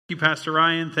you, Pastor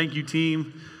Ryan. Thank you,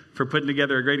 team, for putting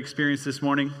together a great experience this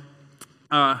morning.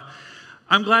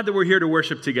 I'm glad that we're here to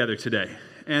worship together today.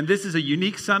 And this is a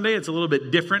unique Sunday. It's a little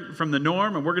bit different from the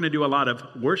norm, and we're going to do a lot of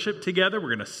worship together.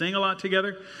 We're going to sing a lot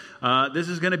together. This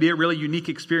is going to be a really unique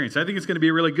experience. I think it's going to be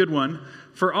a really good one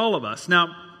for all of us.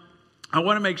 Now, I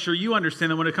want to make sure you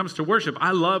understand that when it comes to worship,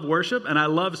 I love worship, and I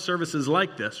love services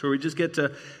like this, where we just get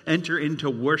to enter into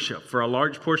worship for a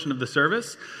large portion of the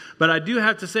service. But I do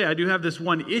have to say, I do have this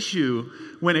one issue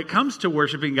when it comes to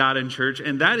worshiping God in church,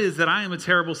 and that is that I am a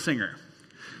terrible singer.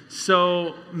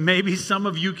 So maybe some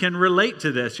of you can relate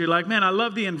to this. You're like, man, I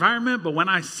love the environment, but when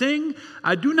I sing,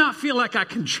 I do not feel like I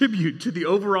contribute to the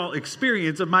overall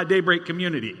experience of my Daybreak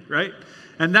community, right?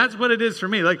 And that's what it is for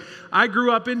me. Like, I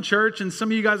grew up in church, and some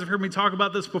of you guys have heard me talk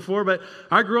about this before, but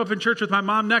I grew up in church with my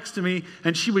mom next to me,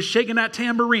 and she was shaking that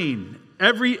tambourine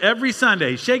every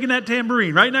Sunday, shaking that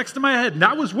tambourine right next to my head. And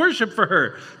that was worship for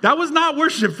her. That was not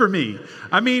worship for me.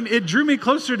 I mean, it drew me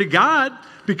closer to God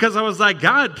because I was like,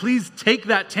 God, please take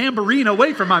that tambourine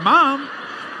away from my mom.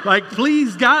 Like,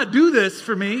 please, God, do this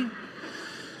for me.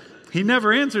 He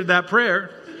never answered that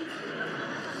prayer.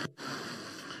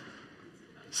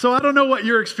 So I don't know what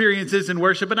your experience is in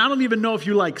worship, and I don't even know if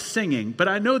you like singing, but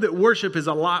I know that worship is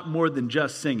a lot more than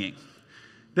just singing.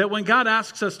 That when God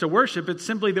asks us to worship, it's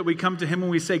simply that we come to Him and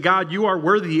we say, God, you are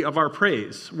worthy of our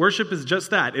praise. Worship is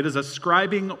just that. It is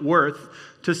ascribing worth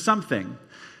to something.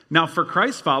 Now, for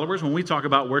Christ followers, when we talk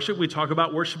about worship, we talk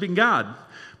about worshiping God.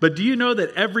 But do you know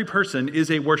that every person is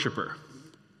a worshiper?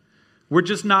 We're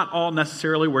just not all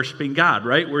necessarily worshiping God,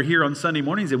 right? We're here on Sunday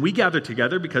mornings and we gather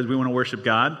together because we want to worship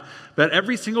God. But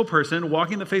every single person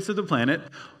walking the face of the planet,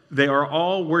 they are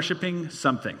all worshiping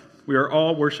something. We are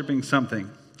all worshiping something.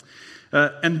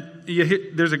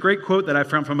 There's a great quote that I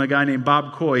found from a guy named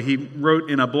Bob Coy. He wrote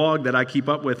in a blog that I keep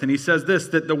up with, and he says this,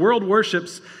 that the world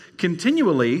worships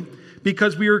continually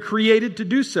because we were created to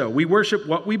do so. We worship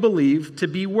what we believe to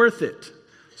be worth it.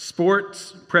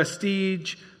 Sports,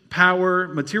 prestige, power,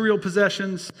 material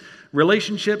possessions,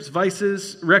 relationships,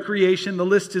 vices, recreation, the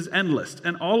list is endless.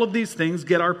 And all of these things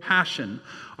get our passion,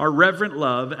 our reverent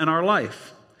love, and our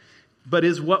life. But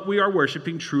is what we are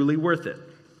worshiping truly worth it?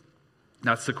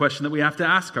 That's the question that we have to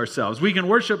ask ourselves. We can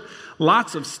worship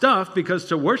lots of stuff because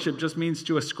to worship just means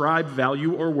to ascribe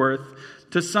value or worth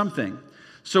to something.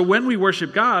 So when we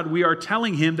worship God, we are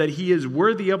telling Him that He is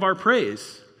worthy of our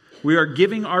praise. We are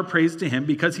giving our praise to Him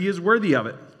because He is worthy of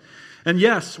it. And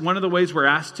yes, one of the ways we're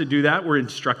asked to do that, we're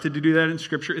instructed to do that in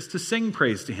Scripture, is to sing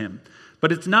praise to Him.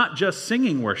 But it's not just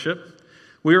singing worship.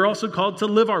 We are also called to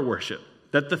live our worship.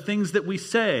 That the things that we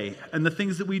say and the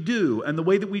things that we do and the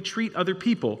way that we treat other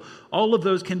people, all of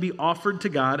those can be offered to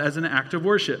God as an act of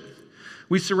worship.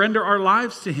 We surrender our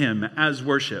lives to Him as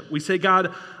worship. We say,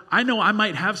 God, I know I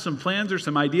might have some plans or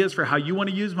some ideas for how you want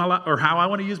to use my life or how I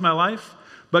want to use my life.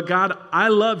 But God, I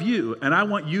love you, and I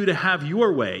want you to have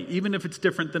your way, even if it's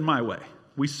different than my way.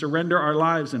 We surrender our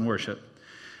lives in worship.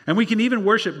 And we can even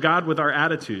worship God with our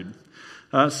attitude.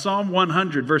 Psalm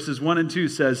 100, verses 1 and 2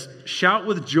 says, shout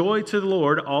with joy to the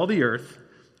Lord, all the earth.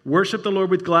 Worship the Lord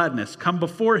with gladness. Come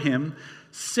before Him,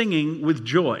 singing with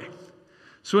joy.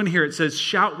 So in here it says,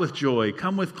 shout with joy,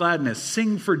 come with gladness,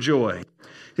 sing for joy.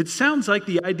 It sounds like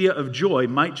the idea of joy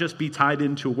might just be tied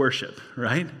into worship,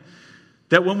 right?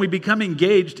 That when we become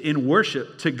engaged in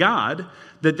worship to God,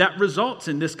 that results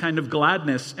in this kind of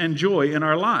gladness and joy in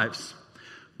our lives.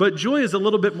 But joy is a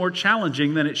little bit more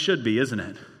challenging than it should be, isn't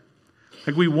it?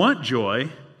 Like, we want joy,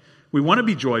 we want to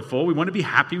be joyful, we want to be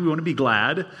happy, we want to be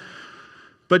glad,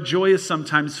 but joy is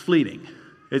sometimes fleeting.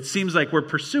 It seems like we're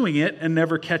pursuing it and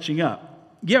never catching up.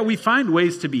 Yeah, we find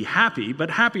ways to be happy, but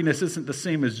happiness isn't the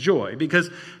same as joy because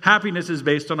happiness is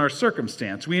based on our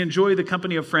circumstance. We enjoy the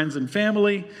company of friends and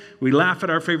family. We laugh at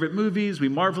our favorite movies. We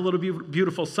marvel at a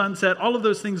beautiful sunset. All of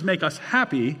those things make us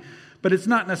happy, but it's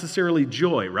not necessarily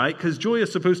joy, right? Because joy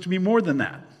is supposed to be more than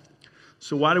that.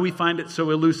 So why do we find it so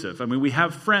elusive? I mean, we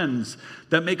have friends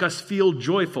that make us feel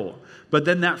joyful, but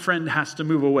then that friend has to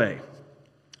move away.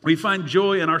 We find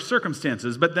joy in our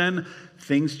circumstances, but then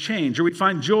things change. Or we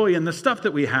find joy in the stuff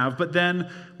that we have, but then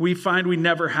we find we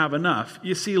never have enough.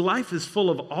 You see, life is full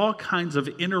of all kinds of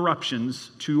interruptions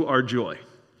to our joy.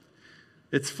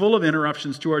 It's full of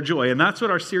interruptions to our joy. And that's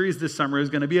what our series this summer is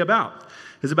going to be about.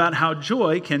 It's about how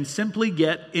joy can simply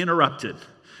get interrupted.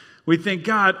 We think,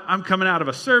 God, I'm coming out of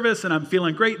a service and I'm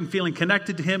feeling great and feeling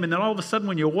connected to Him. And then all of a sudden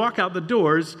when you walk out the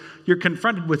doors, you're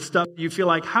confronted with stuff. You feel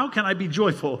like, how can I be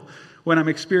joyful when I'm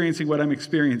experiencing what I'm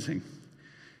experiencing?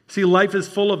 See, life is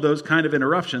full of those kind of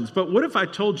interruptions. But what if I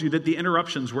told you that the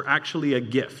interruptions were actually a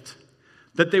gift?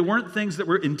 That they weren't things that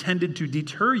were intended to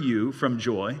deter you from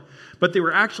joy, but they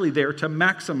were actually there to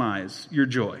maximize your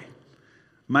joy.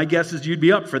 My guess is you'd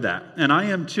be up for that, and I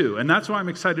am too. And that's why I'm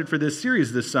excited for this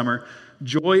series this summer,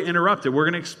 Joy Interrupted. We're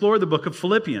going to explore the book of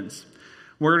Philippians.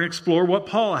 We're going to explore what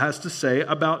Paul has to say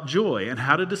about joy and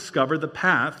how to discover the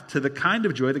path to the kind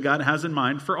of joy that God has in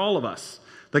mind for all of us.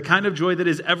 The kind of joy that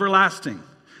is everlasting.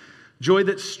 Joy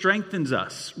that strengthens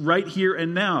us right here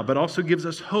and now, but also gives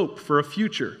us hope for a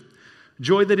future.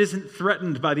 Joy that isn't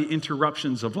threatened by the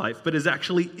interruptions of life, but is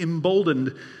actually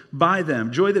emboldened by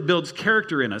them. Joy that builds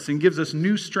character in us and gives us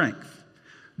new strength.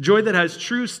 Joy that has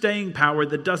true staying power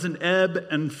that doesn't ebb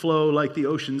and flow like the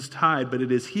ocean's tide, but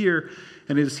it is here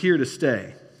and it is here to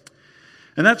stay.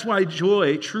 And that's why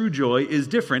joy, true joy, is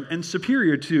different and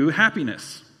superior to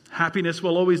happiness. Happiness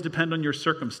will always depend on your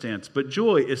circumstance, but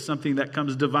joy is something that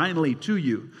comes divinely to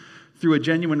you through a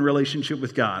genuine relationship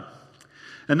with God.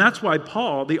 And that's why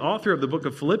Paul, the author of the book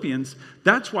of Philippians,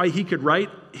 that's why he could write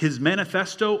his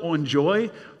manifesto on joy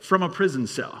from a prison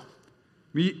cell.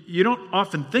 You don't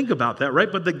often think about that,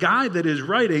 right? But the guy that is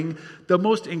writing the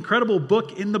most incredible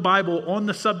book in the Bible on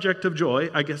the subject of joy,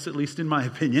 I guess at least in my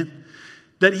opinion,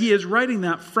 that he is writing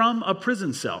that from a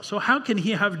prison cell. So how can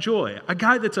he have joy? A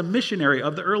guy that's a missionary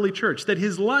of the early church, that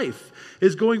his life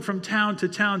is going from town to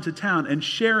town to town and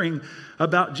sharing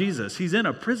about Jesus. He's in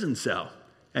a prison cell,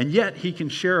 and yet he can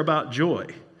share about joy.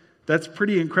 That's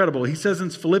pretty incredible. He says in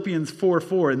Philippians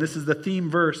 4:4, and this is the theme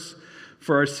verse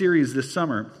for our series this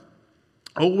summer,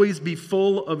 always be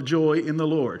full of joy in the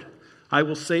Lord. I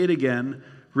will say it again,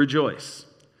 rejoice.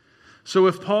 So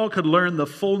if Paul could learn the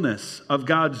fullness of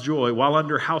God's joy while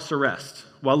under house arrest,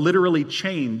 while literally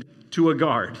chained to a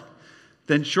guard,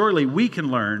 then surely we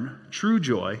can learn true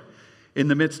joy in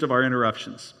the midst of our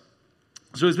interruptions.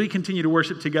 So as we continue to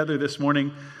worship together this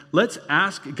morning, let's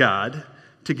ask God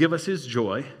to give us his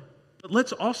joy, but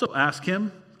let's also ask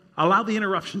him, allow the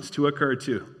interruptions to occur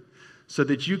too, so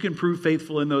that you can prove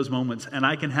faithful in those moments and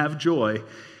I can have joy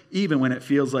even when it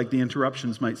feels like the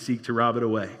interruptions might seek to rob it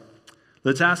away.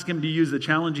 Let's ask him to use the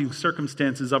challenging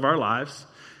circumstances of our lives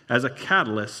as a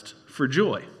catalyst for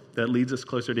joy that leads us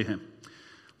closer to him.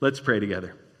 Let's pray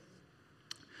together.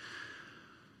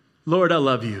 Lord, I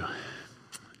love you.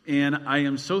 And I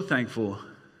am so thankful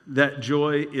that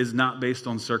joy is not based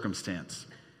on circumstance.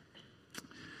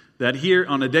 That here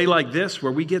on a day like this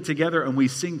where we get together and we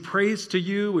sing praise to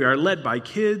you, we are led by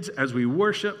kids as we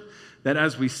worship, that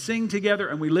as we sing together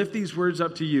and we lift these words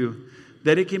up to you,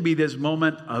 that it can be this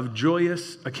moment of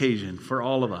joyous occasion for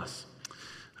all of us.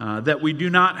 That we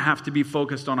do not have to be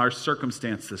focused on our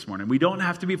circumstance this morning. We don't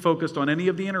have to be focused on any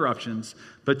of the interruptions.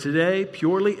 But today,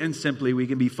 purely and simply, we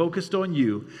can be focused on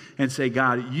you and say,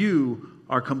 God, you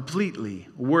are completely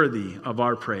worthy of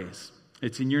our praise.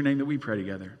 It's in your name that we pray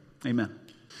together. Amen.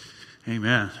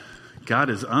 Amen. God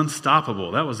is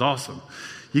unstoppable. That was awesome.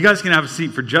 You guys can have a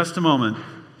seat for just a moment.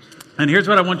 And here's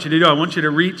what I want you to do. I want you to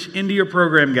reach into your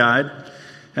program guide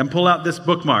and pull out this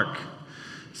bookmark.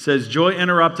 It says Joy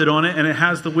Interrupted on it, and it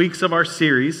has the weeks of our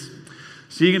series.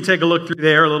 So you can take a look through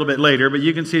there a little bit later, but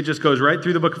you can see it just goes right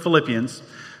through the book of Philippians.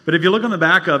 But if you look on the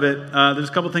back of it, there's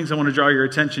a couple things I want to draw your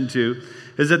attention to,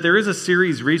 is that there is a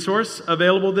series resource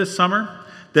available this summer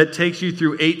that takes you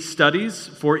through 8 studies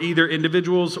for either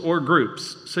individuals or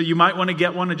groups. So you might want to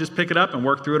get one and just pick it up and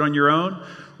work through it on your own.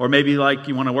 Or maybe like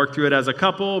you want to work through it as a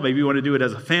couple, maybe you want to do it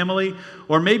as a family,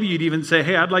 or maybe you'd even say,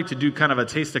 hey, I'd like to do kind of a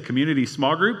Taste of Community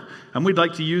small group, and we'd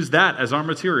like to use that as our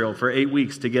material for 8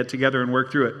 weeks to get together and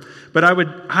work through it. But I would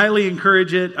highly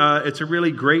encourage it. It's a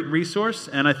really great resource,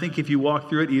 and I think if you walk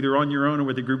through it either on your own or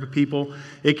with a group of people,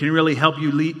 it can really help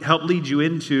lead you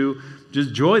into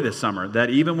just joy this summer, that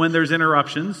even when there's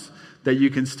interruptions, that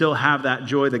you can still have that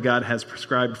joy that God has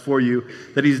prescribed for you,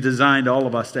 that he's designed all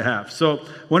of us to have. So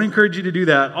I want to encourage you to do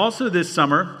that. Also this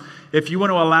summer, if you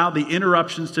want to allow the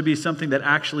interruptions to be something that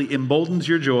actually emboldens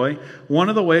your joy, one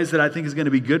of the ways that I think is going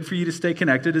to be good for you to stay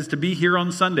connected is to be here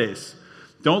on Sundays.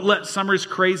 Don't let summer's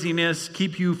craziness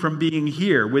keep you from being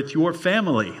here with your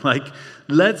family.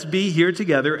 Let's be here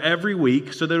together every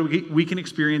week so that we can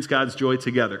experience God's joy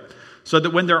together. So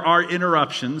that when there are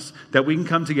interruptions, that we can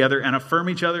come together and affirm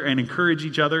each other and encourage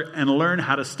each other and learn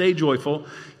how to stay joyful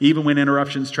even when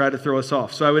interruptions try to throw us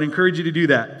off. So I would encourage you to do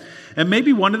that. And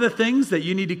maybe one of the things that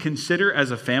you need to consider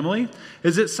as a family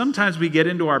is that sometimes we get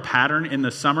into our pattern in the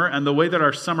summer, and the way that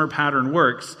our summer pattern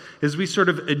works is we sort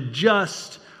of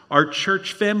adjust our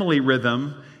church family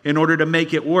rhythm in order to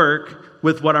make it work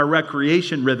with what our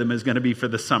recreation rhythm is going to be for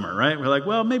the summer, right? We're like,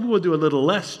 well, maybe we'll do a little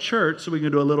less church so we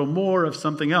can do a little more of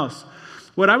something else.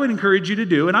 What I would encourage you to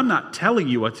do, and I'm not telling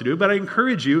you what to do, but I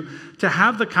encourage you to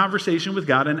have the conversation with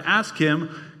God and ask him,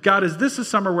 God, is this a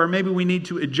summer where maybe we need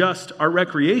to adjust our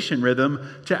recreation rhythm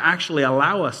to actually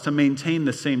allow us to maintain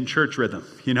the same church rhythm?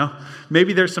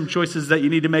 Maybe there's some choices that you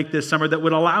need to make this summer that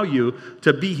would allow you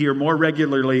to be here more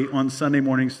regularly on Sunday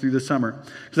mornings through the summer.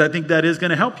 Because I think that is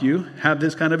going to help you have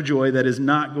this kind of joy that is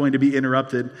not going to be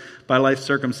interrupted by life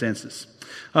circumstances.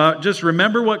 Just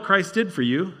remember what Christ did for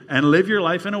you and live your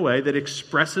life in a way that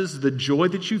expresses the joy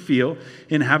that you feel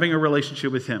in having a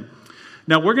relationship with Him.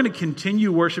 Now, we're going to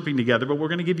continue worshiping together, but we're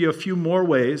going to give you a few more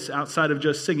ways outside of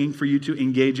just singing for you to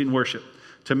engage in worship,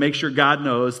 to make sure God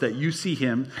knows that you see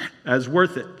Him as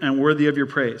worth it and worthy of your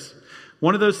praise.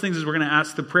 One of those things is we're going to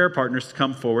ask the prayer partners to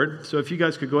come forward. So if you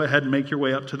guys could go ahead and make your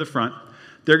way up to the front.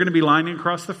 They're going to be lining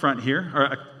across the front here,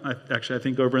 or actually I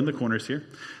think over in the corners here.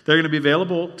 They're going to be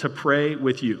available to pray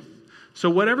with you. So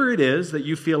whatever it is that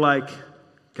you feel like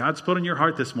God's put on your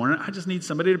heart this morning, I just need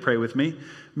somebody to pray with me.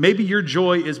 Maybe your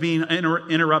joy is being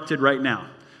interrupted right now.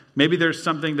 Maybe there's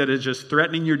something that is just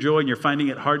threatening your joy and you're finding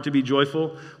it hard to be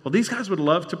joyful. Well, these guys would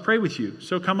love to pray with you.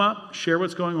 So come up, share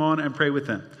what's going on, and pray with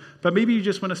them. But maybe you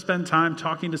just want to spend time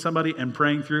talking to somebody and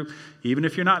praying through, even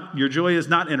if your joy is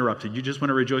not interrupted. You just want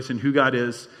to rejoice in who God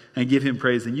is and give Him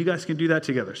praise. And you guys can do that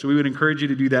together. So we would encourage you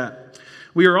to do that.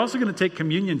 We are also going to take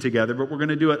communion together, but we're going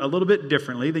to do it a little bit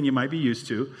differently than you might be used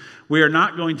to. We are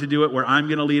not going to do it where I'm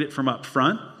going to lead it from up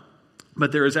front,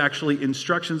 but there is actually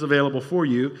instructions available for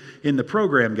you in the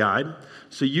program guide.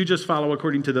 So you just follow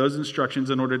according to those instructions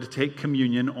in order to take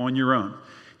communion on your own.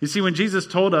 You see, when Jesus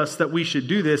told us that we should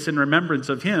do this in remembrance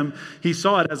of Him, He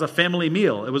saw it as a family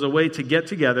meal. It was a way to get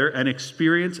together and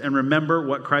experience and remember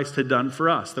what Christ had done for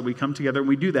us, that we come together and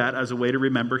we do that as a way to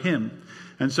remember Him.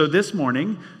 And so this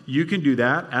morning, you can do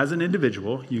that as an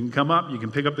individual. You can come up, you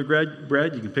can pick up the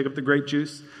bread, you can pick up the grape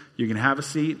juice, you can have a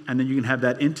seat, and then you can have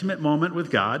that intimate moment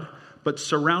with God, but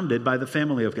surrounded by the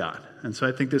family of God. And so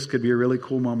I think this could be a really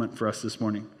cool moment for us this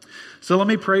morning. So let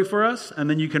me pray for us, and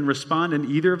then you can respond in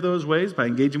either of those ways by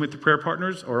engaging with the prayer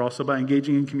partners or also by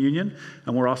engaging in communion.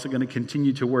 And we're also going to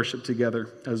continue to worship together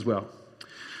as well.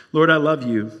 Lord, I love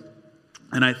you,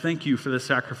 and I thank you for the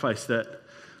sacrifice that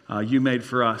you made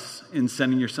for us in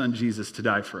sending your Son Jesus to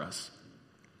die for us.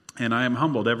 And I am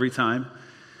humbled every time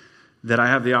that I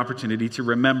have the opportunity to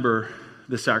remember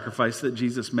the sacrifice that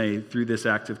Jesus made through this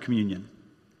act of communion.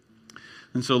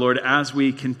 And so, Lord, as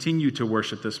we continue to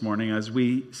worship this morning, as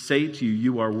we say to you,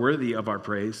 you are worthy of our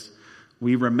praise,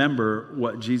 we remember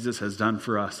what Jesus has done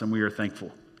for us, and we are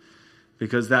thankful.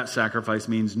 Because that sacrifice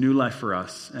means new life for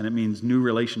us, and it means new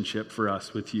relationship for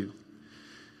us with you.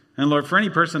 And Lord, for any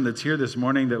person that's here this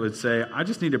morning that would say, I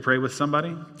just need to pray with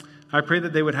somebody, I pray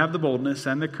that they would have the boldness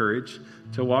and the courage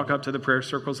to walk up to the prayer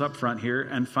circles up front here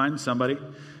and find somebody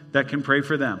that can pray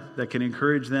for them, that can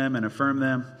encourage them and affirm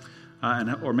them,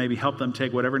 or maybe help them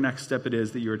take whatever next step it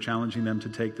is that you are challenging them to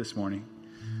take this morning.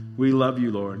 We love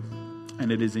you, Lord,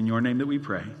 and it is in your name that we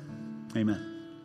pray. Amen.